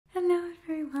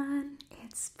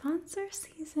sponsor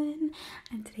season,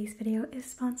 and today's video is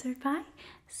sponsored by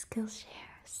Skillshare,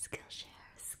 Skillshare,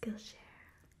 Skillshare.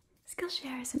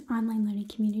 Skillshare is an online learning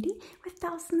community with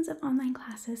thousands of online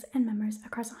classes and members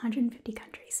across 150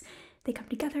 countries. They come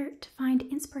together to find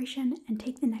inspiration and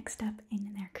take the next step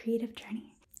in their creative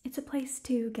journey. It's a place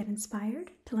to get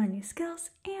inspired, to learn new skills,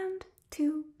 and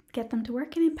to get them to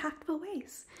work in impactful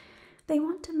ways. They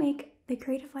want to make the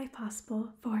creative life possible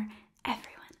for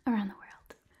everyone around the world.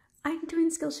 I'm doing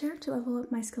Skillshare to level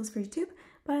up my skills for YouTube,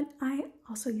 but I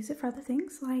also use it for other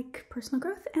things like personal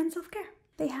growth and self-care.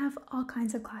 They have all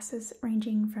kinds of classes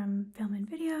ranging from film and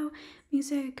video,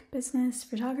 music, business,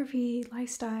 photography,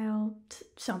 lifestyle,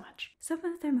 so much. Some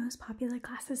of their most popular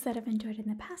classes that I've enjoyed in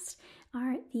the past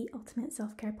are the Ultimate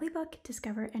Self-Care Playbook,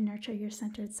 Discover and Nurture Your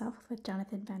Centered Self with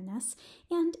Jonathan Van Ness,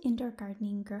 and Indoor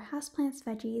Gardening, Grow Houseplants,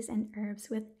 Veggies, and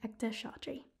Herbs with Ekta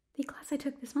Chaudhry. The class I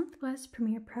took this month was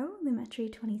Premiere Pro, Lumetri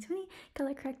 2020,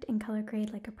 Color Correct and Color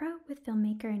Grade Like a Pro with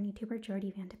filmmaker and YouTuber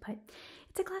Jordy Vandeput.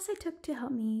 It's a class I took to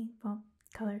help me,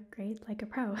 color grade like a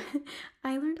pro.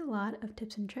 I learned a lot of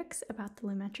tips and tricks about the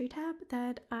Lumetri tab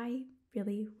that I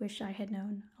really wish I had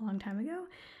known a long time ago,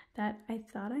 that I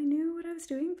thought I knew what I was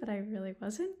doing, but I really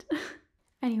wasn't.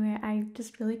 Anyway, I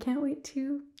just really can't wait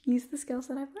to use the skills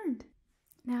that I've learned.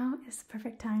 Now is the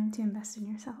perfect time to invest in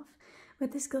yourself.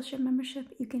 With the Skillshare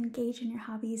membership, you can engage in your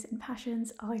hobbies and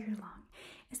passions all year long.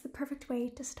 It's the perfect way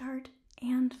to start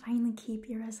and finally keep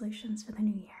your resolutions for the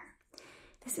new year.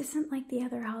 This isn't like the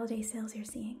other holiday sales you're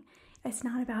seeing. It's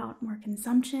not about more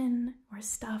consumption, more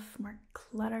stuff, more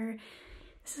clutter.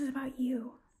 This is about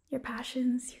you, your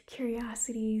passions, your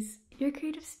curiosities, your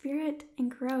creative spirit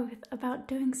and growth, about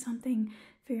doing something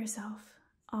for yourself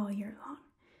all year long.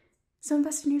 So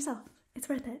invest in yourself. It's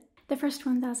worth it. The first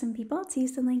 1,000 people to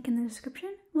use the link in the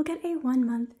description will get a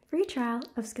 1-month free trial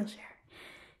of Skillshare.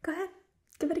 Go ahead,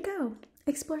 give it a go.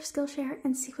 Explore Skillshare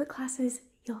and see what classes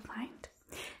you'll find.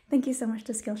 Thank you so much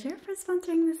to Skillshare for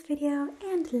sponsoring this video,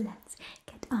 and let's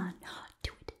get on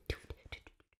to it.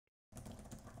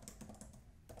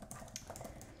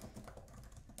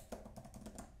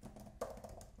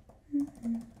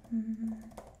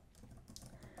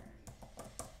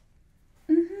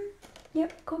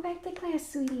 Yep, go back to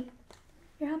class, sweetie.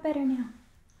 You're all better now.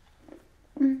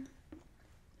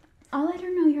 I'll let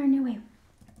her know you're on your way.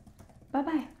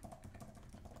 Bye-bye.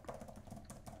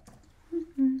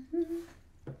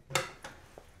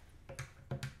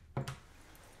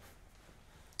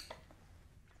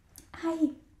 Hi,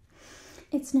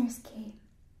 it's Nurse Kay.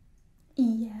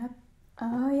 Yep,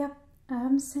 oh yep,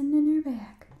 I'm sending her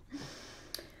back.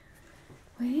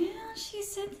 Well, she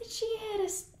said that she had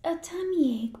a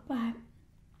tummy ache, but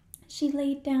she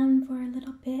laid down for a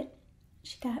little bit.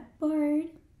 She got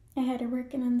bored. I had her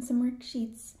working on some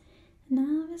worksheets, and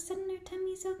all of a sudden her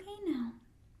tummy's okay now.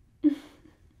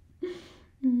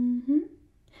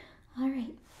 All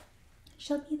right,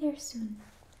 she'll be there soon.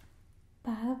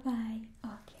 Bye-bye.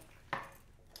 Okay.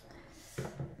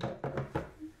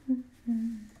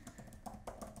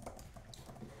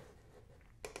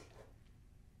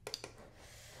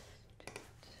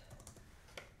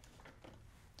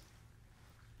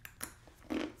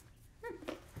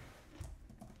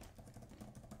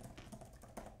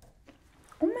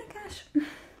 Oh my gosh.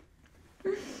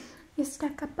 You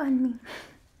stuck up on me.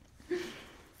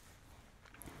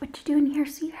 What you doing here,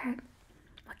 sweetheart?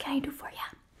 What can I do for you?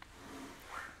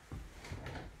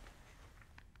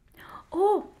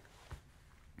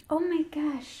 Oh my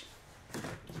gosh.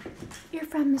 You're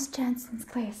from Miss Johnson's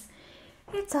class.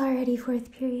 It's already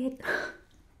 4th period.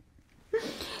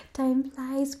 Time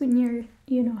flies when you're,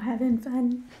 having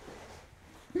fun.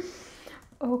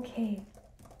 Okay.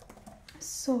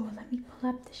 So let me pull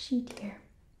up the sheet here.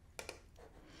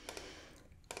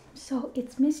 So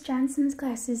it's Miss Johnson's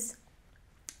class's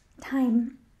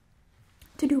time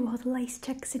to do all the lice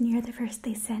checks, and you're the first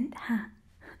they sent, huh?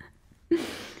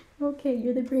 Okay,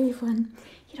 you're the brave one.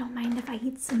 You don't mind if I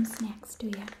eat some snacks, do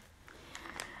you?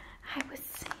 I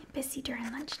was busy during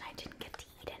lunch and I didn't get to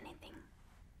eat anything.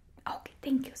 Okay,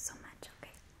 thank you so much.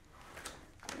 Okay.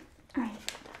 Alright,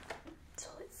 so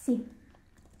let's see.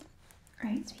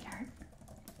 Alright, sweetheart.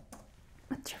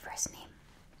 What's your first name?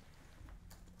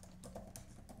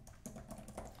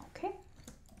 Okay.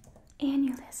 And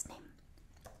your last name?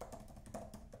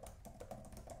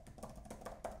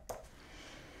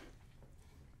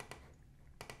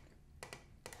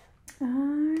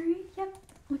 Alright, yep.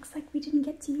 Looks like we didn't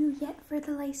get to you yet for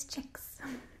the lice checks.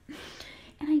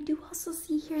 And I do also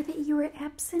see here that you were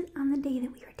absent on the day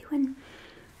that we were doing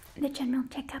the general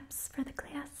checkups for the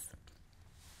class.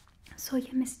 So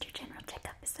you missed your general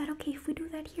checkup. Is that okay if we do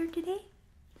that here today?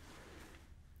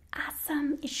 Awesome.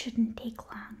 awesome. It shouldn't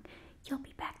take long. You'll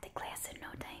be back to class in no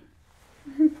time.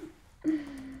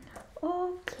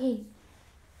 Okay.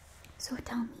 So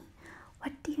tell me,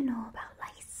 what do you know about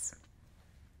lice?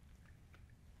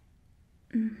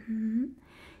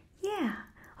 Yeah.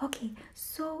 Okay,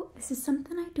 so this is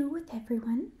something I do with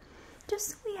everyone, just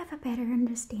so we have a better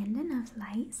understanding of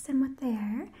lice and what they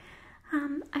are.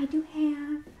 I do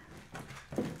have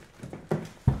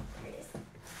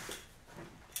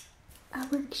a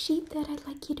worksheet that I'd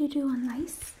like you to do on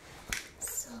lice.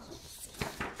 So let's see.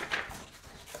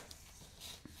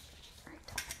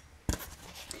 Right.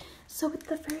 So with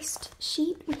the first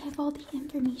sheet, we have all the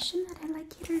information that I'd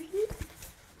like you to read.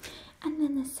 And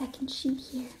then the second sheet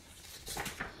here,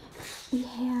 we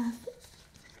have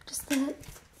just the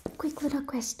quick little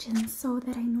questions so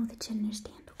that I know that you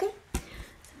understand, okay? So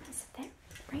I'm gonna sit that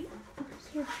right over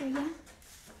here for you.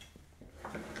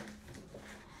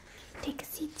 Take a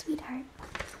seat, sweetheart.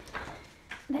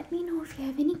 Let me know if you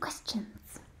have any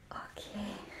questions.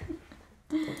 Okay.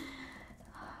 Alright,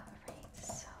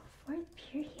 so fourth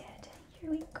period. Here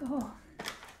we go.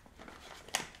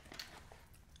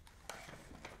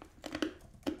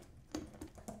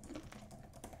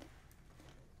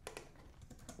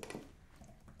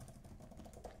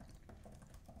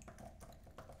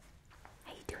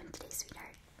 How you doing today,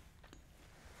 sweetheart?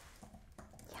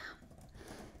 Yeah.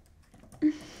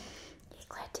 You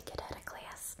glad to get out of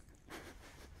class?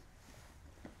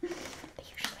 They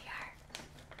usually are.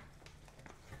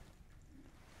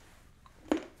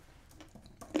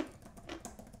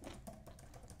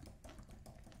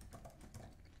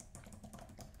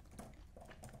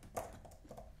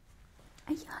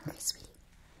 Are you hungry, sweetie?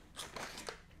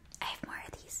 I have more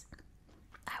of these.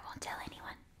 I won't tell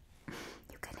anyone.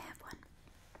 You can have one.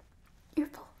 You're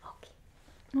full. Okay.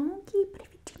 Okay, but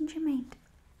if you change your mind,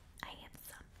 I have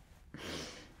some.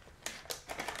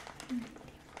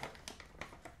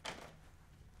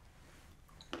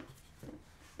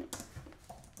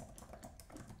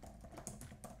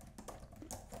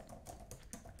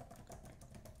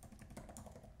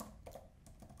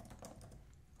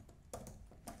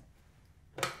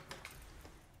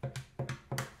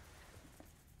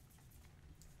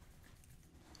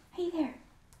 Hey there,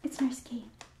 it's Nurse Kate.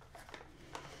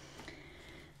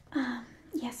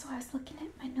 Yeah, so I was looking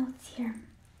at my notes here.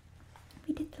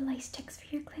 We did the lice checks for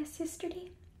your class yesterday.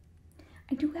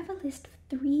 I do have a list of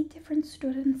 3 different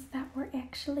students that were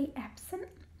actually absent,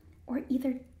 or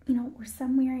either, were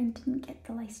somewhere and didn't get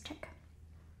the lice check.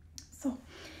 So,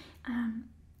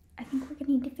 I think we're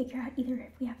gonna need to figure out either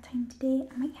if we have time today.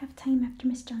 I might have time after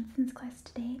Miss Johnson's class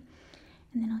today,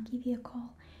 and then I'll give you a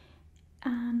call.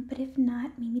 But if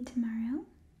not, maybe tomorrow.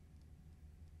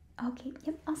 Okay,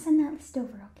 yep, I'll send that list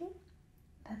over, okay?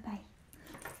 Bye-bye.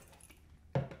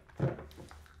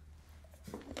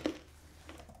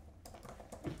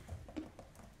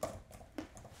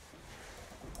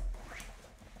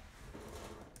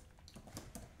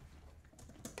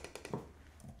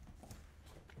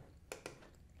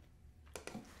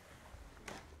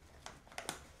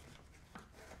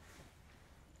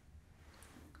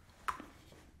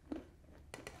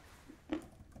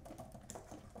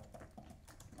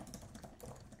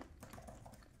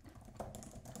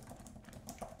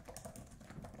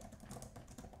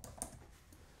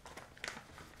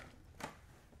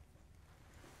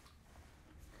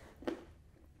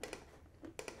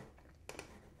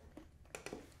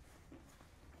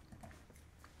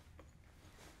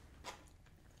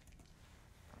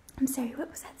 I'm sorry, what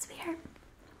was that, sweetheart?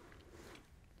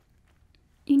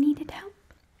 You needed help?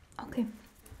 Okay.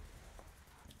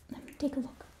 Let me take a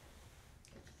look.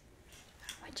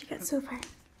 What you got so far?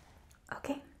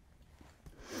 Okay.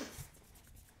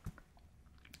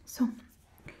 So,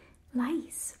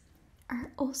 lice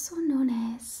are also known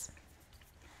as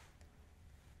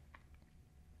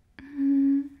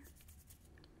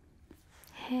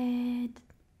head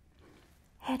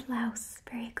louse.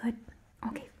 Very good.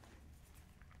 Okay.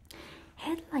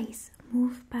 Head lice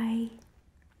move by,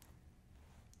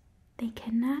 they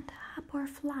cannot hop or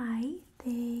fly,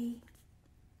 they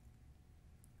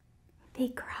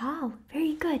crawl.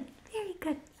 Very good, very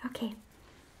good. Okay,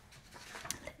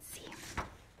 let's see.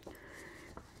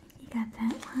 You got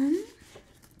that one.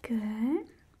 Good.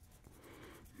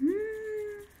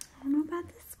 I don't know about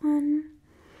this one.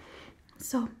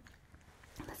 So,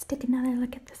 let's take another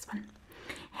look at this one.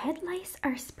 Head lice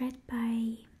are spread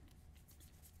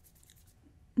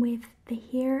with the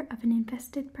hair of an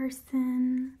infested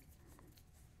person.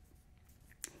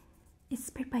 It's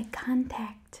spread by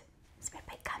contact.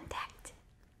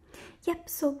 Yep,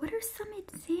 so what are some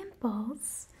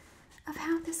examples of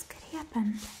how this could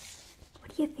happen?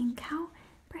 What do you think? How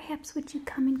Perhaps would you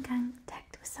come in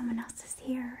contact with someone else's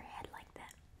hair or head like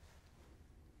that?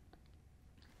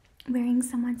 Wearing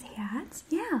someone's hat?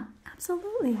 Yeah,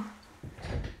 absolutely.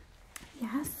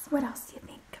 Yes, what else do you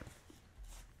think?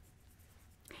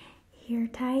 Hair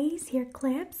ties, hair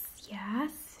clips?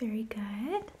 Yes, very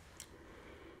good.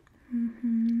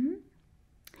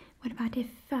 What about if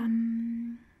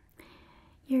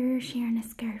you're sharing a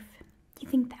scarf? Do you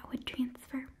think that would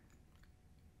transfer?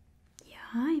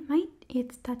 Yeah, it might.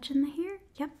 It's touching the hair.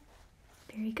 Yep,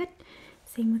 very good.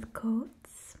 Same with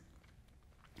coats.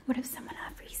 What if someone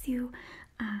offers you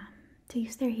to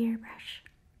use their hairbrush?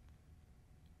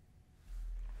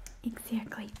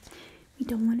 Exactly. We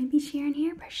don't want to be sharing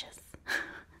hairbrushes.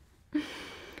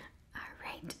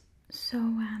 Alright, so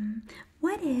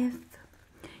what if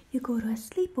you go to a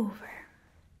sleepover?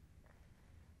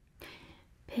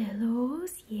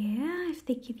 Pillows, yeah, if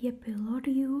they give you a pillow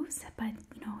to use, but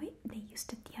you know, they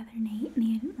used it the other night and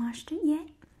they hadn't washed it yet.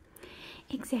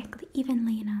 Exactly, even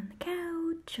laying on the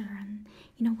couch or on,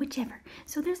 you know, whichever.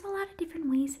 So there's a lot of different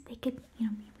ways that they could, you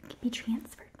know, could be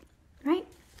transferred, right?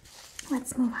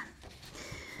 Let's move on.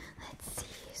 Let's see,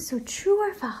 so true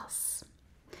or false?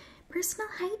 Personal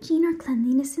hygiene or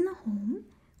cleanliness in the home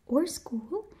or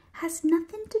school has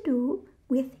nothing to do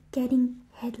with getting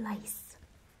head lice.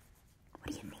 What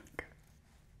do you think?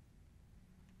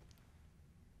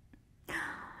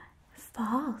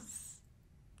 False.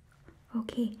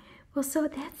 Okay, well, so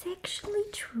that's actually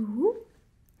true.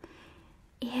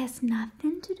 It has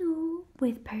nothing to do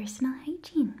with personal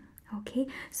hygiene. Okay,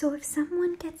 so if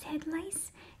someone gets head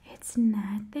lice, it's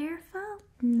not their fault.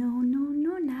 No,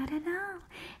 not at all.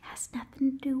 It has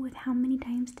nothing to do with how many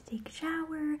times to take a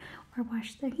shower or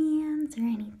wash their hands or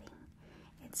anything.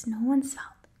 It's no one's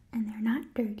fault, and they're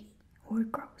not dirty or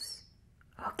gross.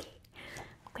 Okay,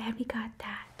 glad we got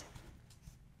that.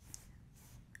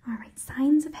 Alright,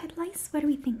 signs of head lice, what are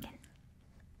we thinking?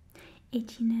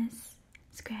 Itchiness,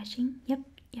 scratching, yep.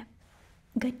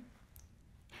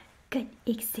 Good,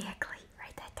 exactly.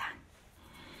 Write that down.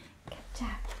 Good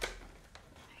job.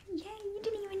 Yeah, you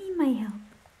didn't even need my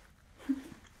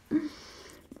help.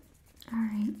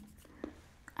 Alright,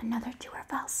 another true or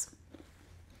false.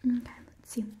 Okay,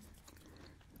 let's see.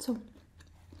 So,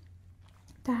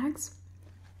 dogs,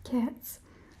 cats,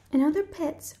 and other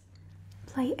pets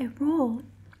play a role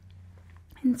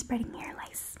in spreading hair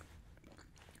lice.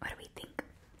 What do we think?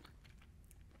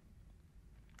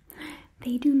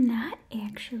 They do not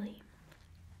actually.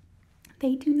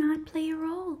 They do not play a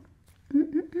role.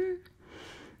 The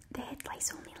head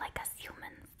lice only like us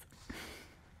humans.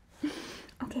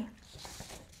 Okay,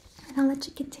 and I'll let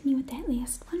you continue with that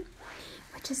last one,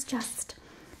 which is just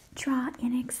draw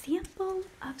an example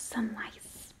of some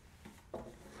lice.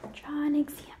 Draw an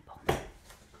example.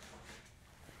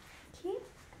 Okay,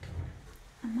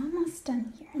 I'm almost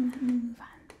done here, and let me move on.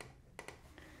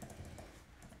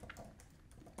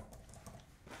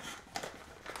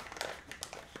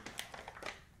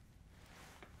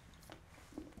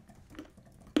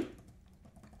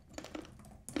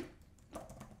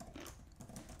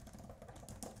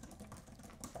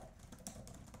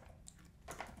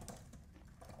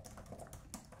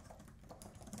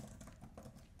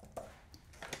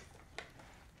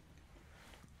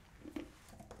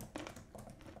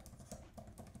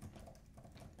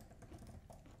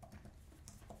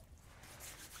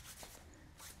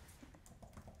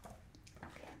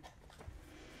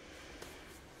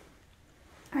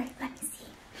 Alright, let me see.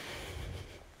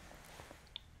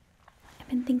 I've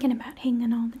been thinking about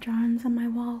hanging all the drawings on my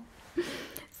wall.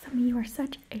 Some of you are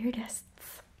such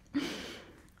artists.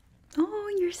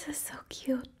 Oh, yours is so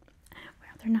cute.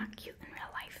 Well, they're not cute in real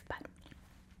life, but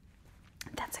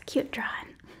that's a cute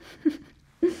drawing.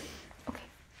 Okay,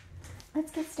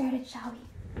 let's get started, shall we?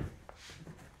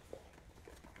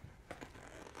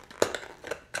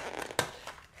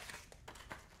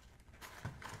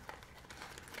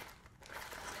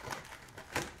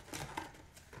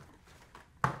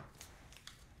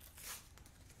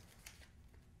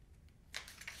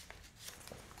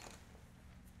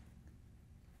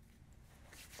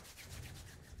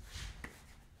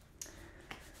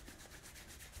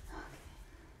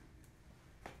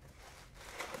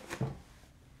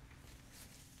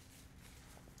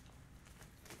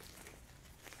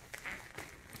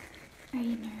 Are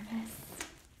you nervous?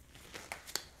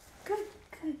 Good.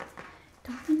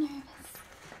 Don't be nervous.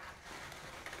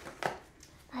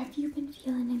 Have you been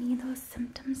feeling any of those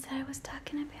symptoms that I was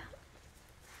talking about?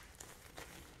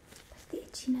 Like the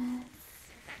itchiness?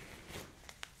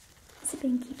 Has it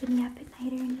been keeping you up at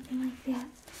night or anything like that?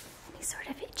 Any sort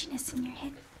of itchiness in your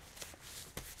head?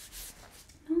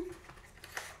 No?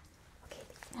 Okay,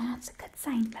 not that's a good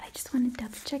sign, but I just want to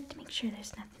double check to make sure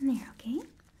there's nothing there, okay?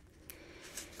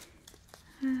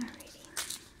 Alrighty.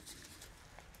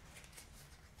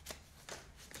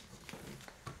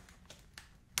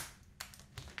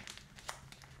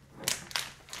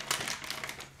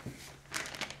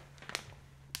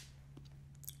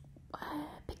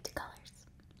 Pick the colors.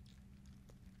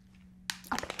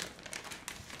 Okay.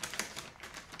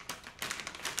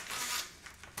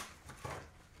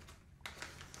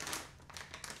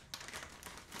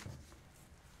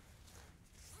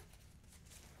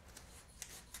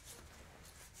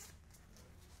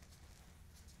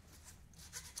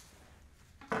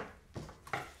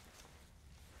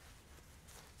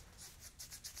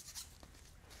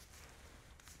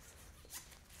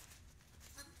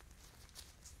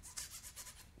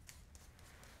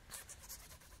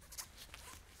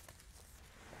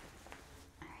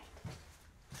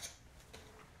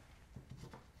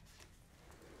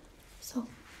 So,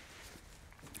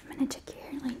 I'm gonna check your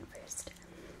hairline first.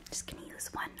 I'm just gonna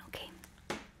use one, okay?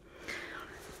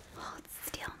 Hold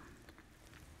still.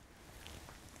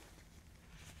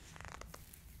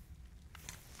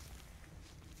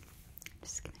 I'm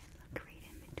just gonna look right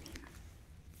in between.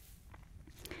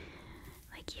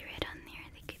 Like you read on there,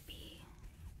 they could be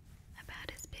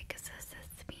about as big as a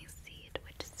sesame seed,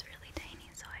 which is really tiny,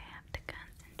 so I have to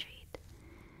concentrate.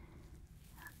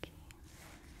 Okay.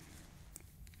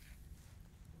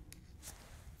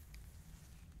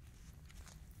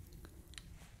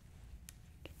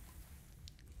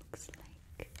 Looks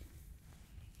like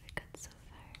we're good so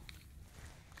far.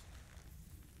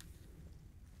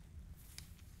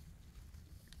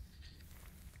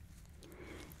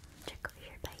 Check over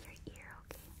here by your ear,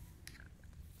 okay?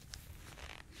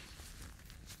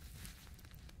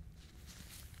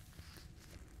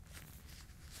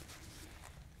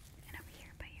 And over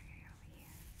here by your ear, over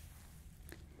here.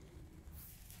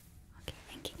 Okay,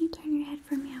 and can you turn your head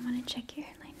for me? I want to check your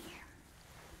hairline here.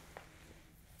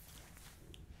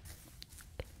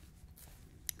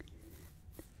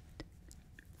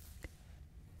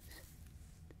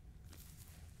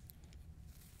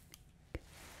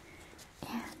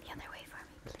 And the other way for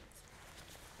me, please.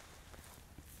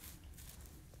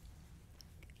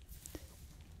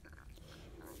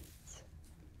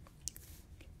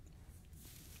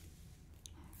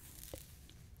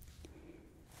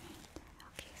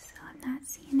 Okay, so I'm not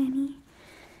seeing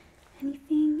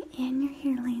anything in your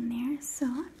hairline there, so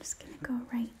I'm just gonna go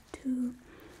right to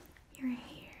your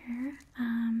hair.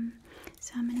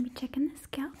 So I'm gonna be checking the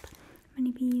scalp. I'm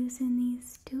gonna be using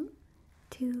these two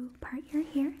to part your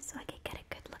hair so I can get a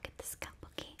good look at the scalp,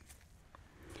 okay?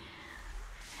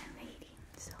 Alrighty,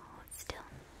 so hold still.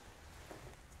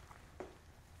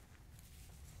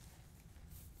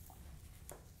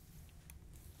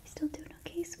 You still doing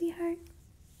okay, sweetheart?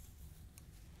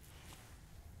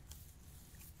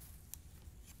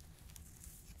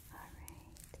 Alright.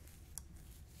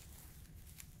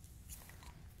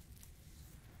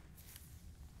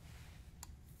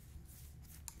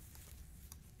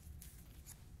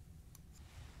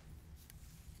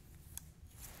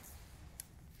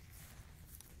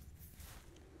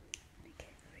 I'm gonna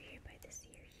get over here by this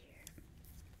ear here.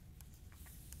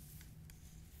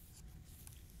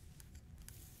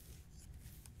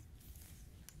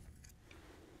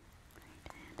 Right,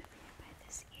 and over here by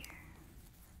this ear.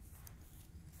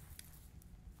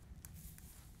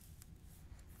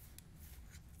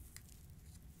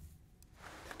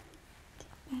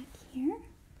 Okay, back here.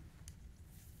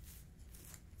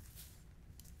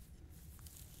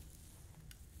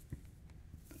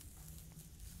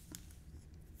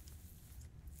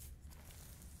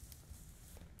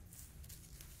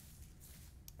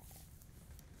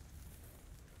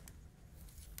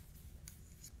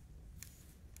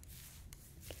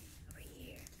 Over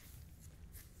here.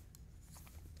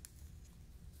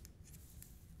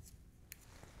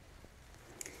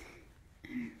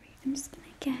 Alright, I'm just gonna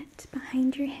get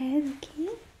behind your head, okay?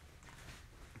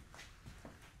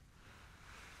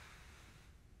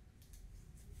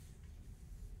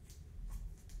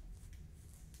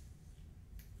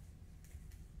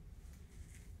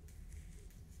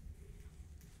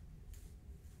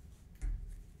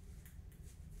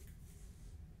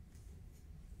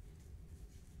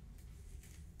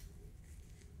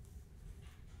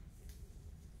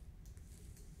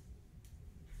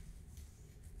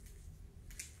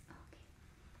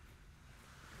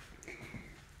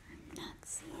 I'm not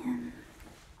seeing,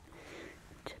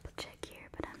 triple check here,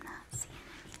 but I'm not seeing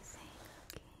anything,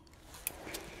 okay?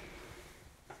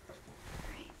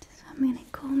 Alright, so I'm gonna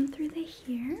comb through the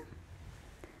hair,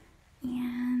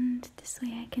 and this way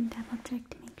I can double check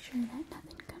to make sure that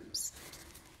nothing comes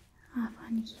off on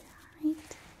on here, alright?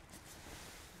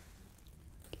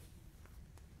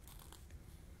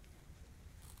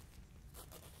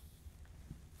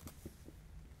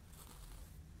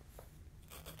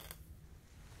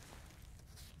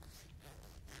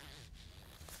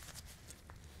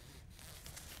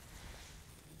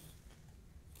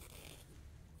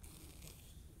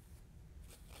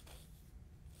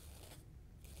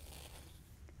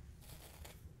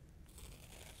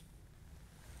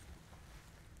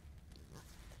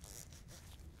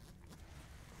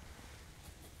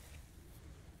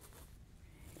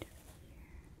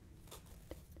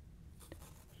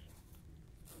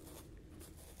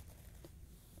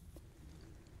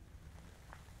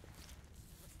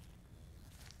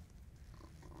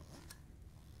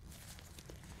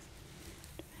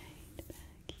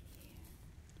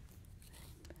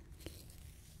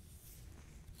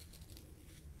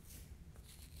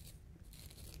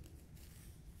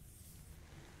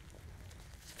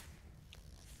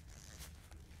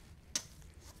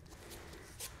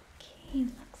 Okay,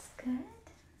 looks good.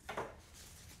 But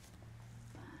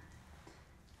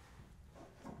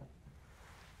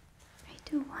I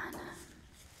do wanna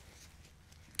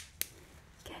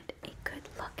get a good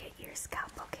look at your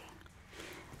scalp, okay?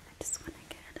 I just wanna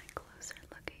get a closer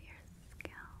look at your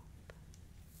scalp.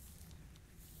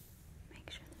 Make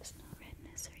sure there's no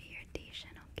redness or irritation,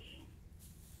 okay?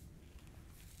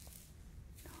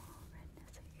 No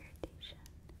redness or irritation.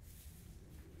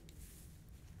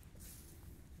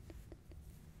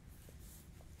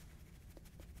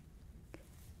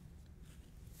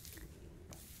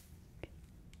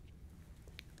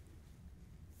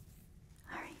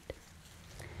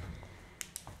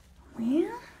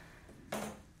 Well,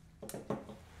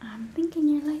 I'm thinking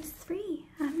you're lice free.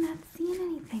 I'm not seeing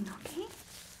anything, okay?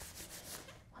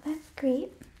 Well, that's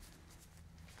great.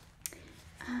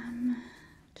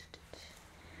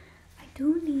 I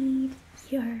do need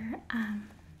your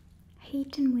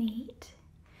height and weight.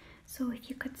 So if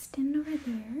you could stand over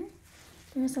there,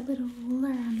 there's a little ruler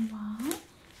on the wall.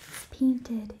 It's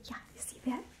painted. Yeah, you see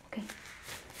that? Okay.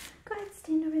 Go ahead,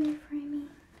 stand over there for me.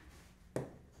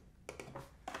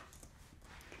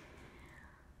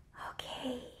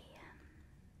 Okay.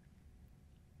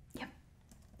 Yep.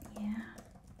 Yeah.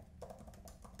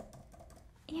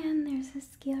 And there's a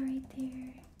scale right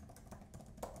there.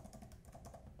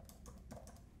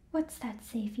 What's that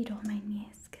say, if you don't mind me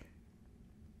asking?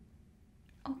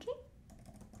 Okay.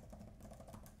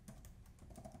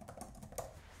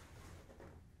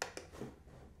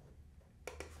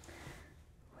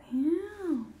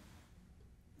 Wow.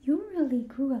 You really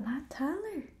grew a lot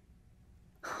taller.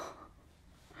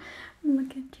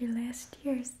 Look at your last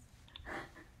years.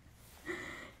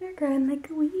 You're growing like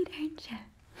a weed, aren't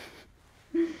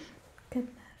you?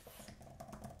 Goodness.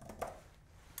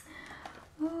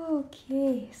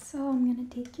 Okay, so I'm gonna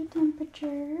take your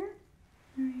temperature.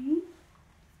 Alright.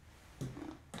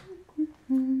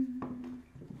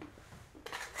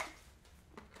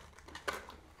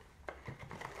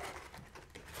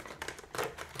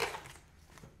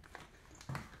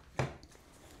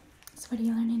 So what are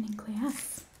you learning in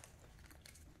class?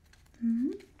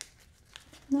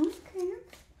 Okay.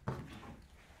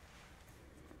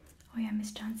 Oh yeah,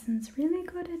 Miss Johnson's really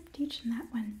good at teaching that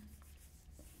one.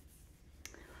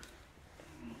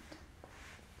 Alright.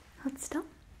 Hold still.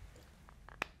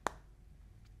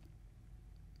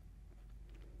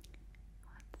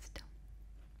 Hold still.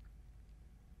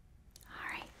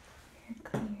 Alright, you're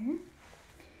clear.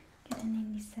 Get a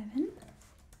 97.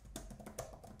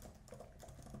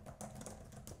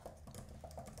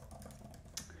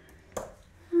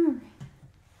 Alright.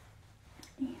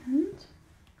 And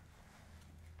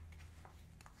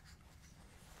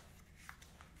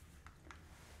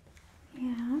we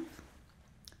have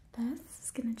this.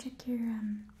 Is gonna check your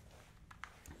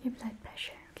blood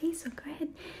pressure. Okay, so go ahead,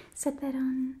 set that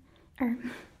on, or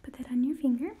put that on your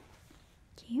finger.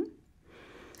 Okay.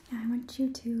 Now I want you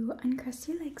to uncross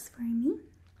your legs for me.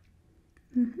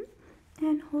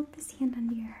 And hold this hand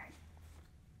under your heart.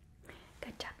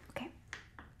 Good job. Okay.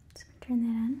 Just gonna turn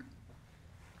that on.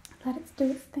 Let it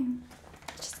do its thing.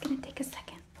 It's just gonna take a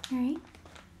second. All right.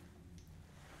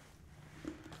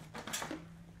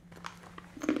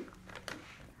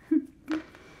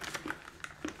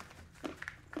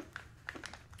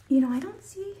 You know, I don't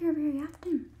see you here very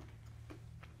often.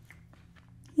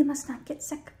 You must not get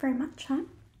sick very much, huh?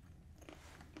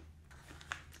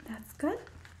 That's good.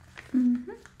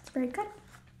 It's very good.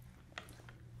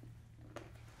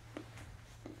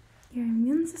 Your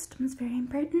immune system is very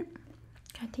important.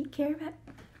 Gotta take care of it.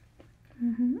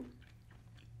 And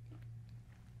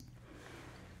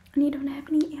you don't have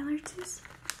any allergies?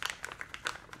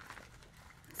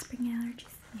 spring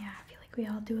allergies? Yeah, I feel like we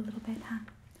all do a little bit, huh?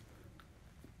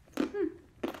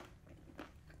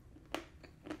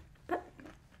 But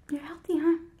you're healthy,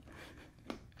 huh?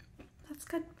 That's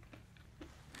good.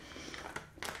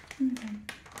 Okay. I'm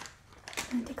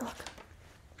gonna take a look.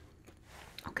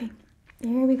 Okay,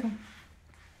 there we go.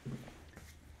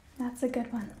 That's a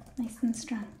good one. Nice and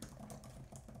strong.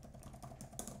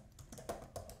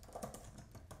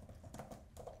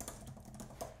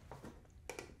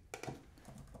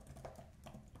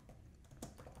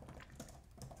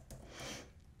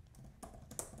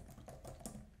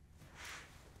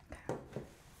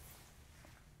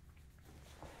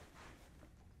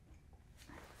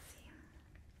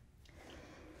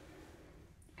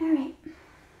 All right.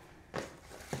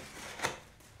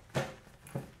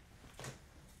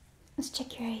 Let's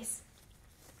check your eyes.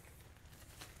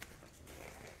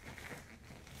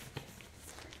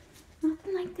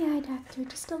 Nothing like the eye doctor,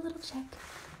 just a little check.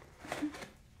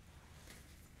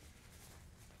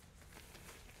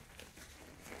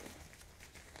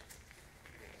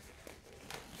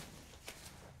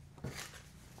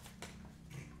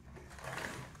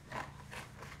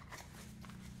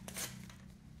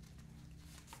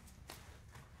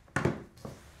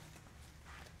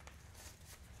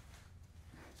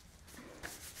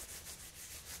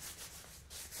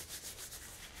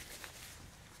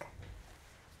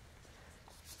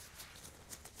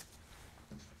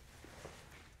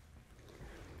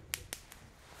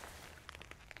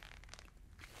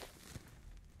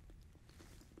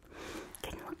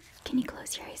 Can you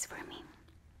close your eyes for me?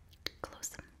 Close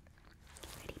them.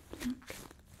 Ready? Blink,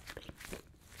 blink,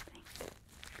 blink.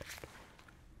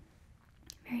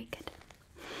 Very good.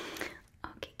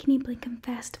 Okay, can you blink them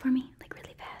fast for me? Like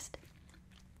really fast?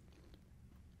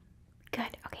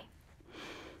 Good, okay.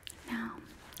 Now,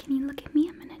 can you look at me?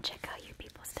 I'm gonna check out your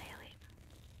pupils dilate.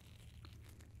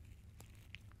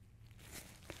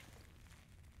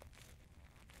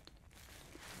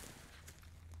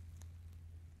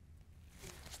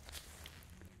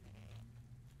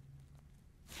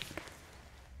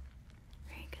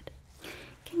 Very good.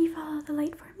 Can you follow the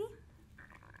light for me?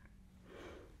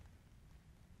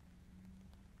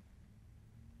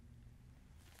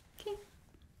 Okay.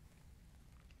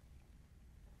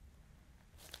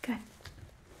 Good.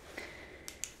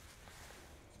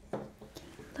 Okay,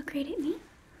 look right at me.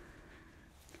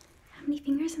 How many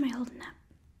fingers am I holding up?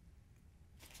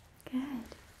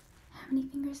 Good. How many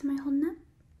fingers am I holding up?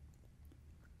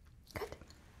 Good.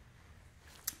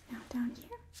 Now down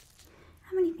here.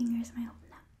 How many fingers am I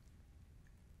holding up?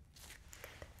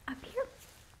 Good. Up here.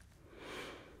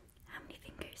 How many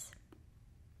fingers?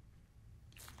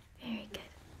 Very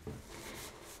good.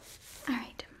 All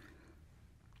right.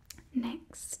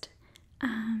 Next,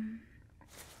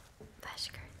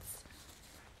 flashcards.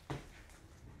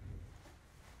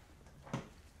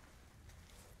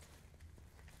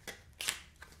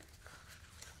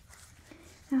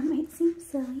 Now it might seem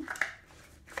silly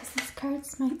because these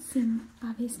cards might seem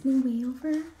obviously way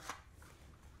over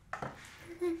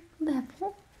your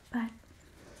level, but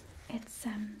it's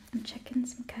I'm checking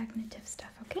some cognitive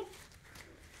stuff, okay?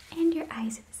 And your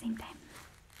eyes at the same time.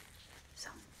 So,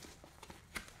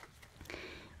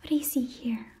 what do you see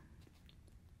here?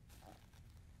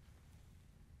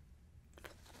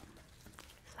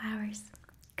 Flowers.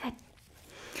 Good.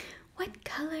 What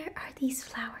color are these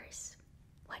flowers?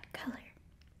 What color?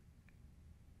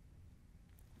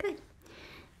 Good.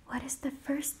 What is the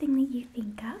first thing that you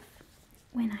think of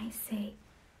when I say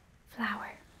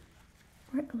flower?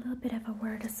 Or a little bit of a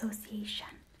word association.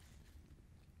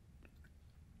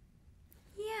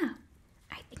 Yeah,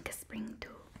 I think a spring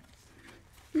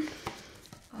too.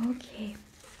 Okay.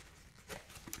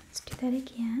 Let's do that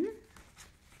again.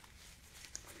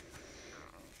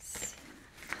 This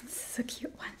is a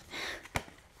cute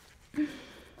one.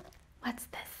 What's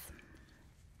this?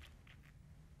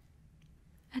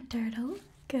 A turtle.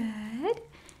 Good.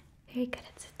 Very good.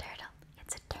 It's a turtle.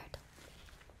 It's a turtle.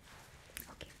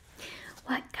 Okay.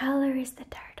 What color is the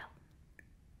turtle?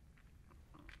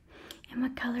 And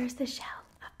what color is the shell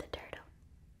of the turtle?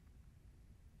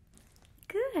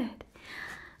 Good.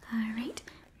 All right.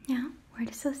 Now, word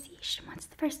association. What's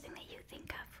the first thing that you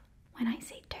think of when I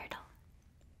say turtle?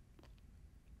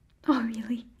 Oh,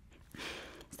 really?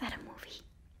 Is that a movie?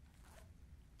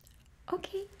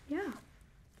 Okay, yeah.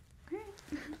 All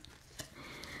right.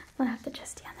 We'll have to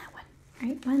trust you on that one. All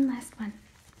right, one last one.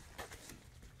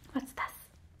 What's this?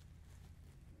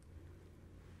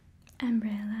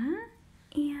 Umbrella.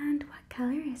 And what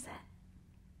color is it?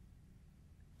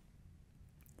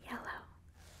 Yellow.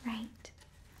 Right.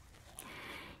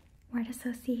 Word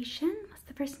association. What's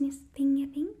the first thing you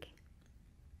think?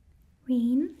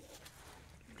 Green.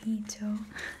 Me too.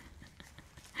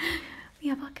 We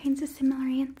have all kinds of similar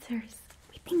answers.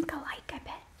 We think alike, I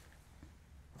bet.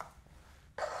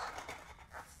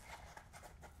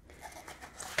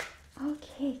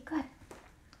 Okay, good.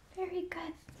 Very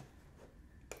good.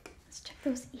 Let's check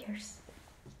those ears.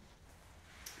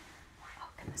 Oh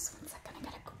goodness, 1 second, I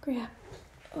gotta go grab.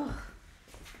 Oh.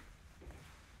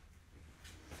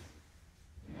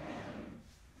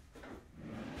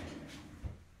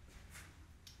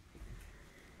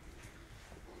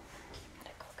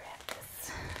 Gotta go grab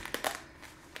this.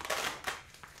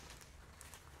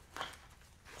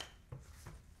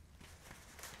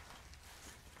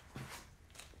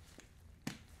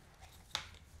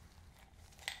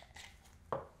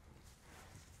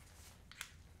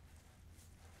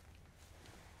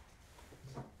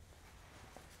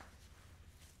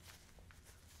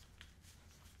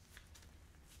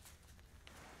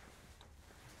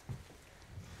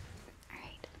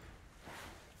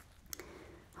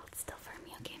 Hold still for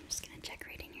me, okay? I'm just gonna check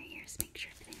right in your ears, make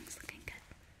sure everything's looking good.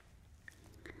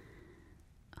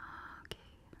 Okay.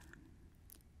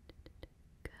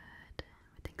 Good.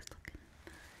 Everything's looking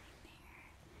fine there.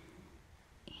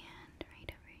 And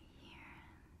right over here.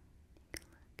 Take a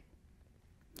look.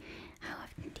 How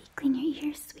often do you clean your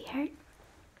ears, sweetheart?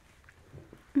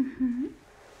 Mm-hmm.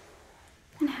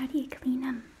 And how do you clean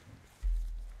them?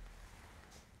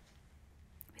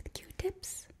 With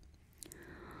Q-tips?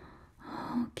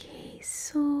 Okay,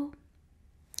 so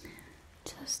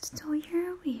just so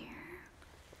you're aware,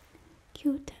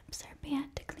 Q-tips are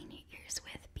bad to clean your ears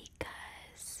with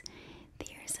because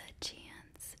there's a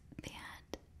chance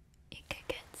that it could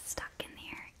get stuck in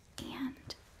there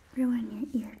and ruin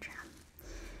your eardrum,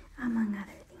 among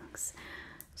other things.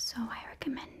 So I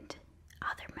recommend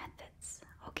other methods.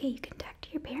 Okay, you can talk to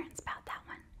your parents about that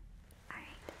one. Alright.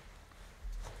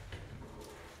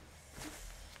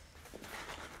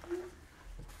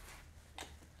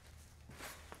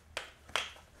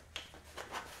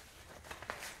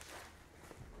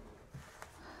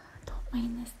 Don't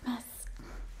mind this mess.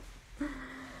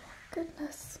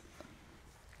 Goodness.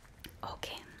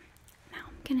 Okay, now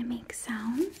I'm gonna make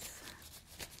sounds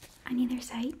on either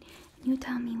side, and you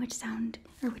tell me which sound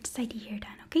or which side you hear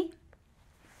done, okay?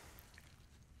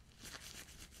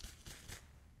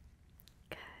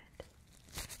 Good.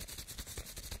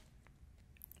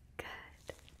 Good.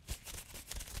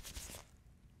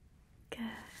 Good.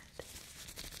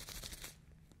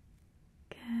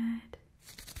 Good.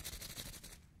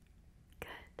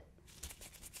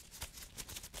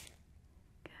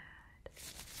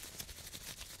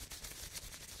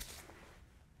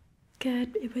 Good.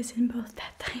 Good. It was in both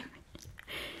that time.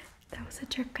 That was a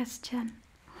trick question.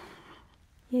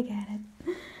 You got it.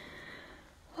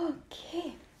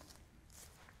 Okay.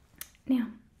 Now,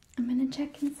 I'm gonna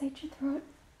check inside your throat.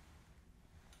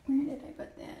 Where did I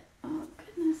put that? Oh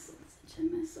goodness, it's such a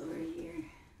mess over here.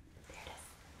 There it is.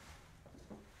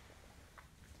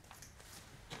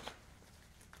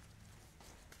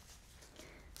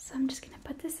 So I'm just gonna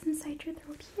put this inside your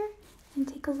throat here and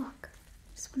take a look.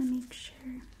 Just wanna make sure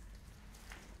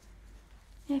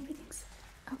everything's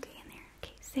okay in there.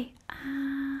 Okay, say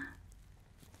ah.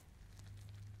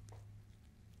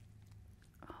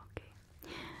 Okay.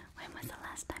 When was the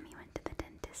last time you went to the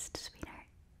dentist, sweetheart?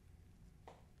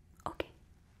 Okay,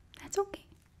 that's okay.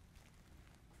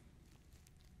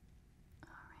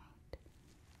 Alright.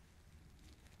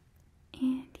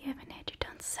 And you haven't had your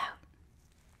tonsils out.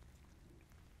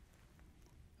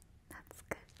 That's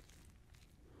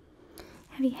good.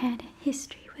 Have you had a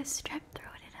history with strep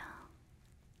throat at all?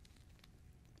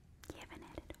 You haven't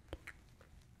had it, okay.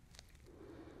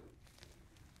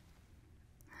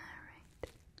 Alright.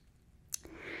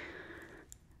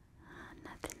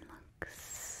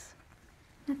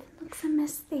 Nothing looks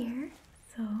amiss there,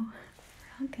 so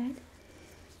we're all good.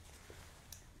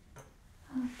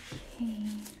 Okay,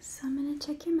 so I'm gonna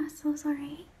check your muscles,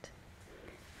 alright?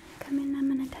 Come in, I'm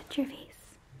gonna touch your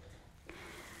face.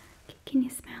 Okay, can you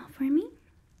smile for me?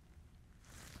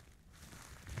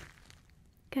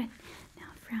 Good.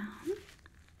 Now frown.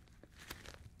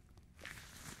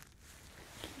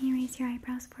 Can you raise your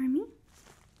eyebrows for me?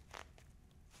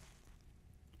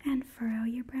 And furrow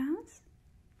your brows.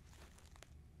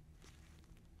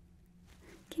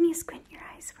 Can you squint your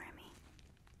eyes for me?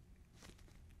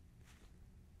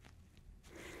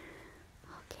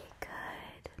 Okay,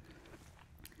 good.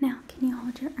 Now, can you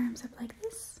hold your arms up like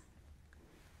this?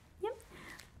 Yep.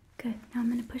 Good. Now I'm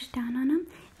going to push down on them,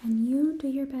 and you do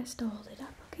your best to hold it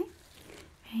up, okay?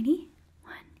 Ready?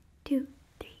 1, 2,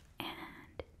 3,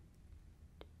 and...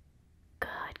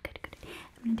 Good, good, good.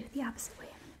 I'm going to do it the opposite way.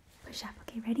 I'm going to push up,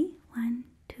 okay? Ready? 1,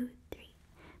 2, 3.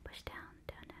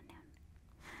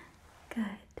 Good.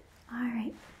 All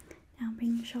right. Now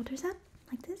bring your shoulders up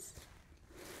like this.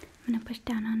 I'm gonna push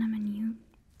down on them and you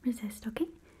resist, okay?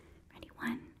 Ready?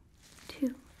 1,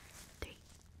 2, 3.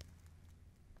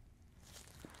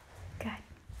 Good.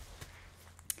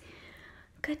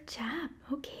 Good job.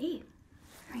 Okay.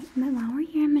 All right. While we're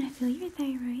here, I'm gonna feel your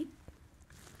thyroid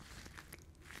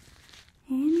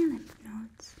and your lymph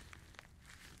nodes.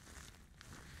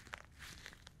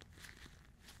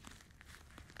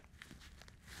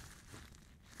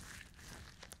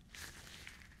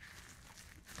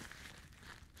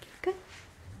 Good.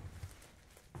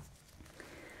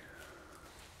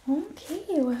 Okay,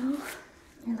 well,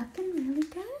 you're looking really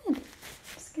good.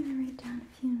 Just gonna write down a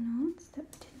few notes that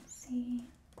we didn't see.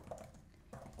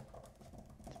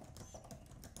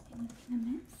 Anything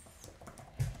amiss?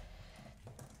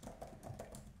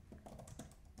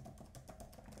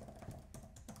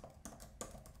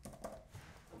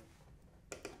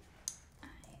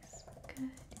 Eyes,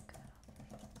 good.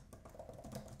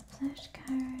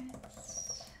 Flashcards.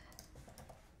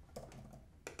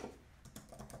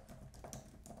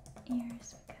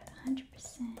 Ears, we got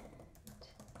 100%.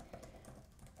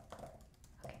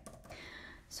 Okay.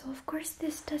 So of course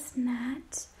this does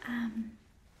not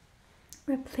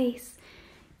replace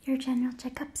your general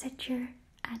checkups at your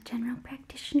general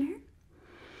practitioner,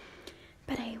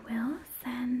 but I will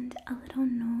send a little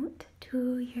note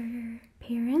to your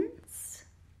parents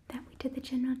that we did the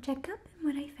general checkup and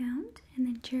what I found,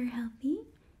 and that you're healthy,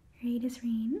 your 8 is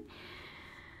rain.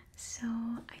 So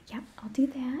yep, I'll do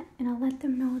that, and I'll let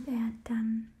them know that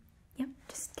yep,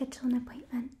 just schedule an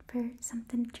appointment for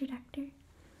something at your doctor.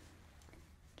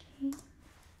 Okay.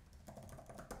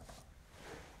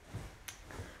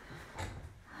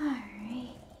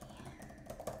 Alrighty.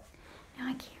 Now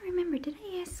I can't remember, did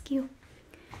I ask you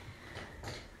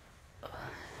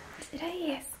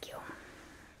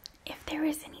if there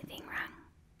was anything wrong?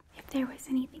 If there was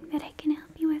anything that I can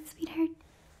help you with, sweetheart?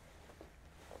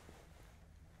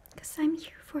 Because I'm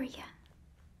here for you.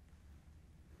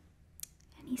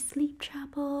 Any sleep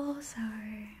troubles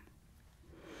or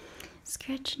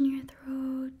scratch in your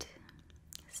throat,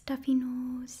 stuffy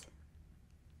nose?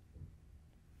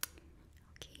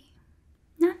 Okay,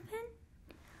 nothing?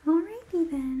 Alrighty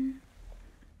then.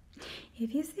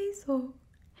 If you say so,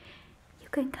 you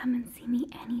can come and see me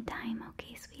anytime,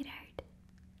 okay, sweetheart?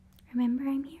 Remember,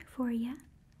 I'm here for you.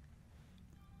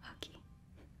 Okay.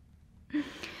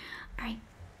 Alright.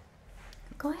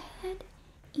 Go ahead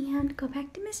and go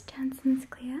back to Miss Johnson's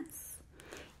class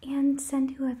and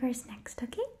send whoever's next,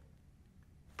 okay?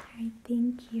 Alright,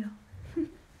 thank you.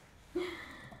 Alright,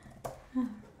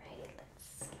 let's get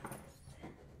this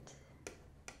sent.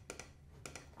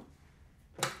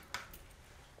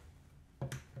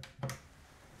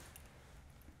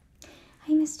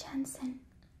 Hi, Miss Johnson.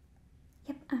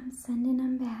 Yep, I'm sending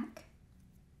them back.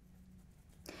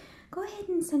 Go ahead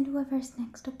and send whoever's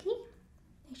next, okay?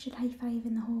 They should high five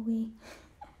in the whole way.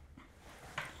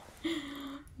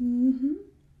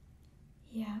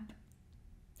 Yep.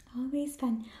 Always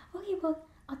fun. Okay, well,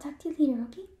 I'll talk to you later,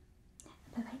 okay?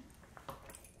 Bye-bye.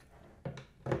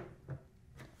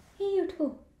 Hey, you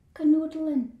two.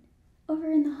 Canoodling.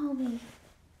 Over in the hallway.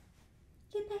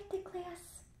 Get back to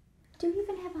class. Do you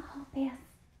even have a hall pass?